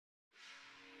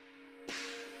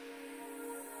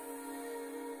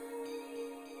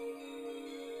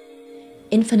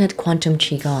Infinite quantum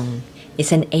Qigong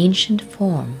is an ancient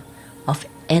form of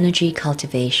energy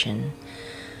cultivation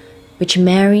which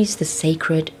marries the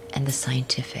sacred and the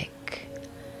scientific.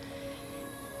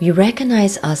 We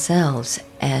recognize ourselves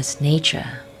as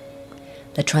nature,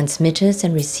 the transmitters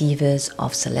and receivers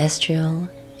of celestial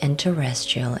and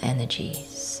terrestrial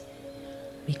energies.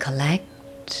 We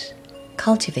collect,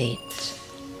 cultivate,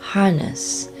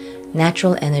 harness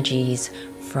natural energies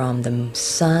from the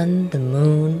sun, the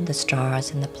moon, the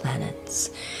stars, and the planets,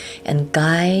 and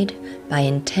guide by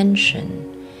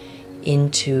intention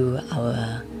into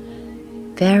our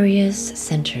various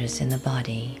centers in the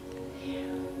body,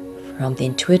 from the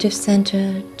intuitive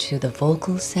center to the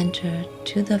vocal center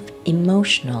to the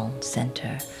emotional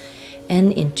center,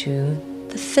 and into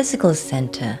the physical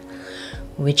center,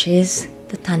 which is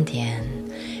the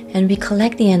Tantian. And we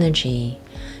collect the energy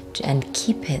and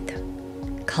keep it,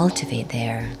 cultivate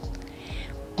there.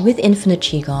 With infinite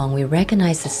Qigong, we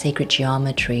recognize the sacred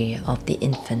geometry of the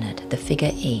infinite, the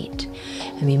figure 8,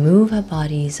 and we move our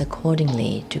bodies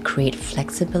accordingly to create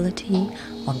flexibility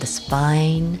of the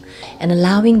spine and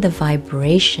allowing the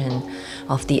vibration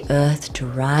of the earth to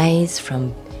rise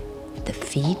from the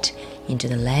feet into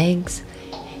the legs,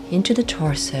 into the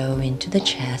torso, into the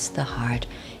chest, the heart,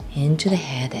 into the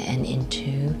head, and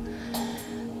into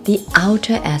the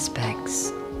outer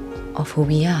aspects of who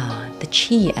we are, the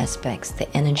chi aspects, the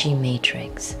energy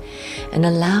matrix, and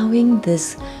allowing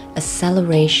this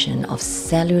acceleration of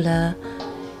cellular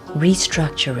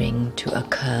restructuring to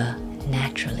occur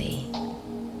naturally.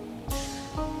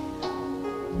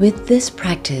 With this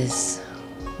practice,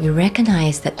 we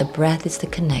recognize that the breath is the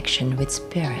connection with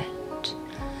spirit,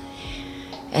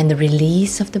 and the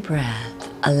release of the breath,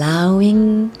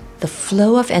 allowing the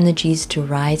flow of energies to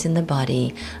rise in the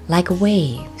body like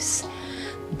waves,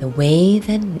 the way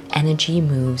that energy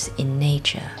moves in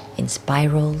nature, in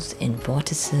spirals, in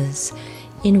vortices,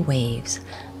 in waves,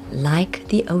 like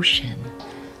the ocean,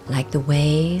 like the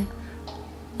way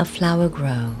a flower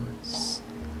grows.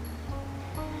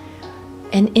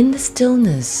 And in the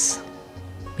stillness,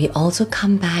 we also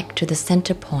come back to the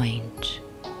center point.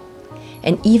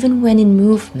 And even when in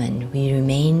movement, we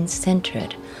remain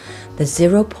centered, the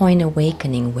 0 point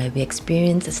awakening where we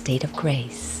experience a state of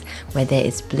grace, where there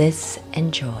is bliss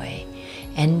and joy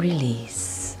and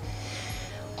release.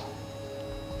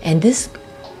 And this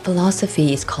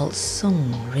philosophy is called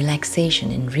Sung,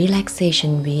 relaxation. In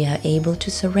relaxation, we are able to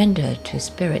surrender to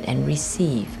spirit and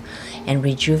receive and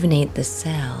rejuvenate the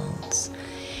cells,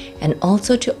 and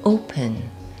also to open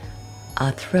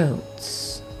our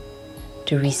throats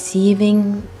to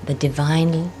receiving the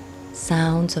divine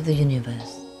sounds of the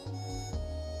universe.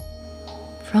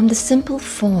 From the simple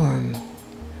form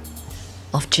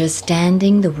of just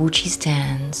standing the Wuqi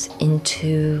stance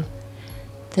into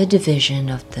the division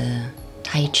of the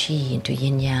Tai Chi into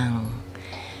Yin Yang.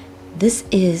 This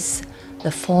is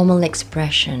the formal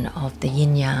expression of the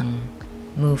Yin Yang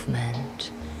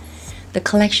movement, the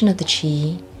collection of the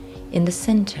Qi in the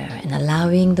center and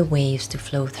allowing the waves to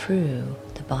flow through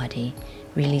the body,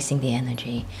 releasing the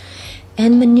energy,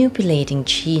 and manipulating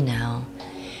Qi now,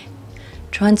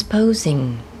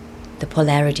 transposing the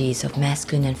polarities of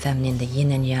masculine and feminine, the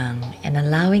yin and yang, and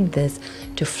allowing this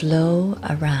to flow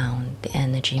around the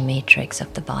energy matrix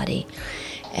of the body,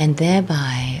 and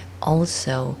thereby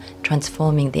also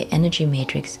transforming the energy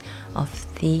matrix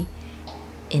of the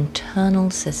internal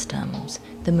systems,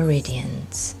 the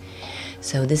meridians.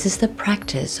 So this is the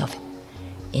practice of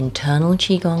internal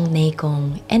Qigong,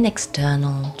 Neigong, and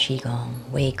external Qigong,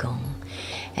 Weigong,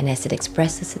 and as it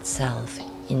expresses itself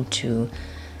into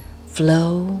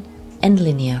flow and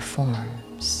linear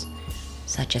forms,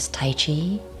 such as Tai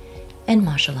Chi and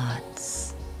martial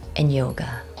arts and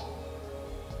yoga.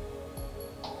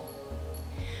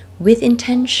 With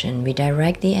intention, we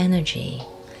direct the energy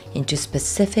into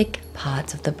specific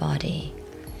parts of the body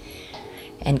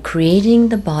and creating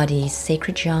the body's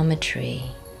sacred geometry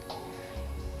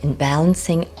in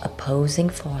balancing opposing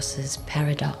forces,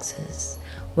 paradoxes,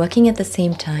 working at the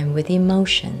same time with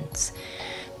emotions,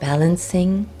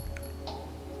 balancing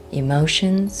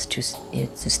emotions to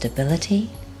stability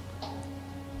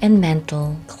and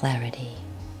mental clarity.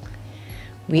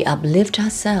 We uplift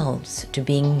ourselves to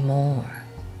being more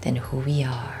than who we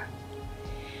are,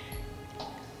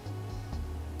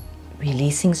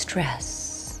 releasing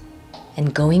stress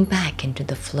and going back into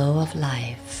the flow of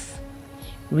life,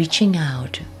 reaching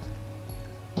out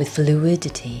with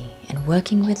fluidity and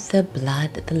working with the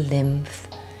blood, the lymph,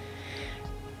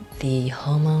 the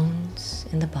hormones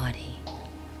in the body.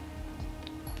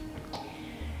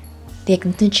 The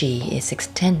energy is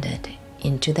extended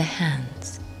into the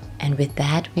hands, and with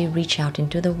that we reach out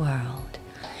into the world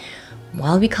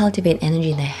While we cultivate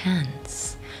energy in the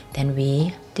hands, then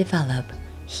we develop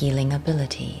healing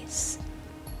abilities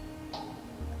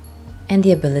and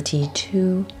the ability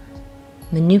to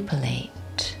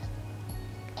manipulate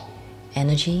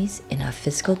energies in our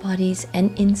physical bodies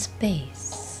and in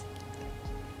space,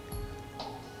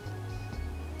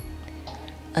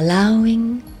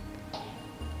 allowing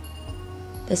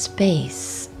the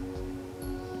space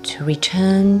to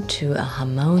return to a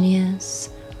harmonious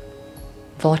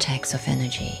vortex of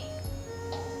energy,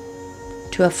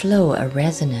 to a flow, a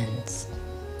resonance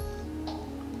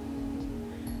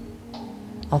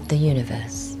of the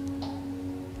universe.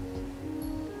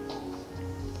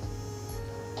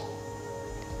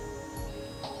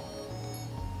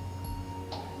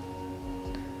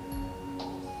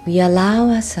 We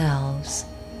allow ourselves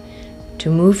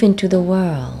to move into the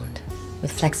world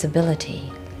with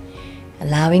flexibility,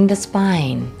 allowing the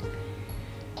spine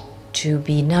to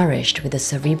be nourished with the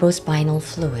cerebrospinal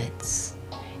fluids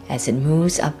as it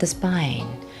moves up the spine,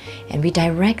 and we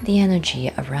direct the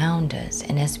energy around us.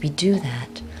 And as we do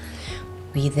that,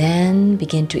 we then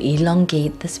begin to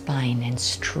elongate the spine and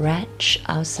stretch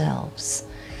ourselves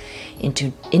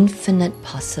into infinite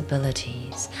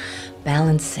possibilities,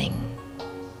 balancing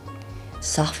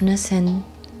softness and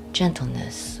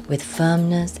gentleness with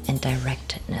firmness and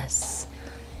directedness,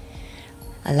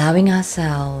 allowing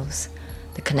ourselves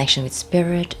the connection with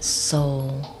spirit,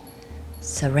 soul,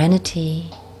 serenity,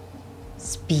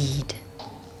 speed,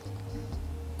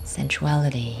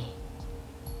 sensuality,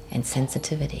 and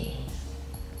sensitivity.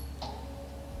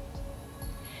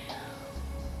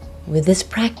 With this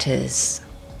practice,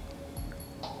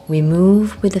 we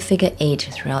move with the figure 8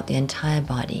 throughout the entire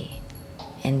body,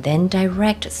 and then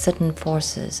direct certain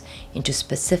forces into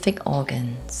specific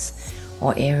organs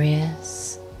or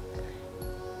areas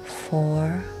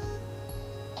for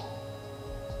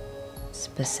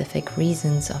specific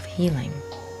reasons of healing,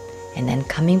 and then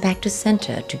coming back to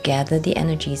center to gather the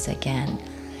energies again,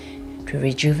 to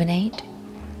rejuvenate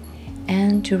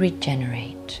and to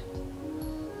regenerate.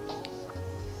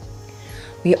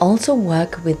 We also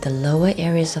work with the lower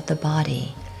areas of the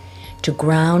body to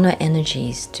ground our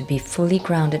energies, to be fully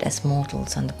grounded as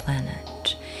mortals on the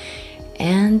planet,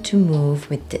 and to move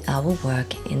with our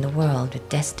work in the world with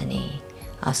destiny,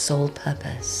 our soul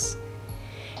purpose,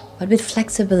 but with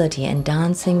flexibility and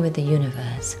dancing with the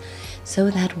universe, so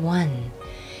that one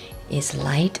is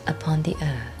light upon the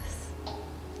earth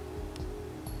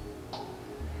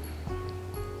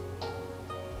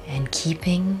and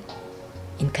keeping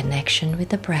in connection with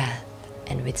the breath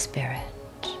and with spirit.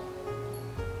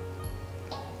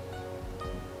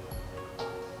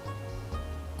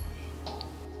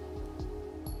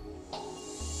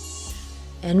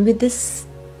 And with this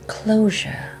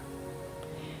closure,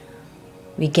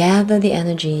 we gather the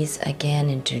energies again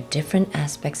into different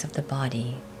aspects of the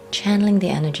body, channeling the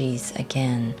energies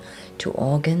again to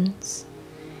organs,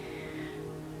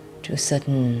 to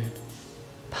certain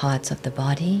parts of the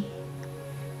body,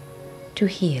 to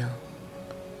heal.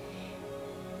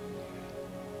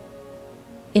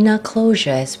 In our closure,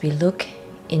 as we look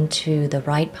into the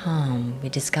right palm, we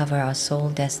discover our soul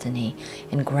destiny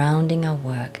and grounding our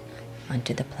work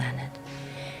onto the planet,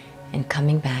 and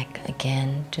coming back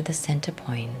again to the center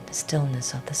point, the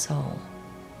stillness of the soul.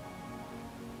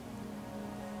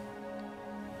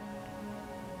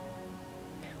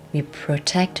 We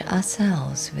protect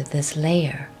ourselves with this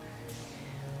layer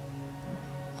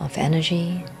of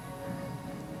energy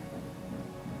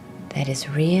that is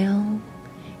real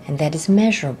and that is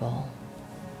measurable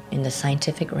in the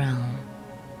scientific realm.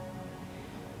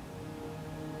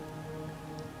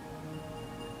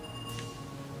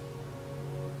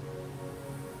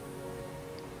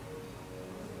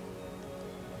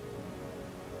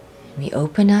 We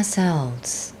open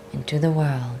ourselves into the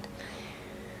world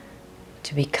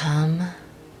to become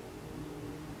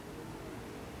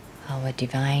our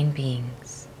divine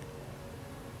beings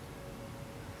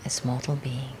as mortal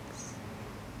beings.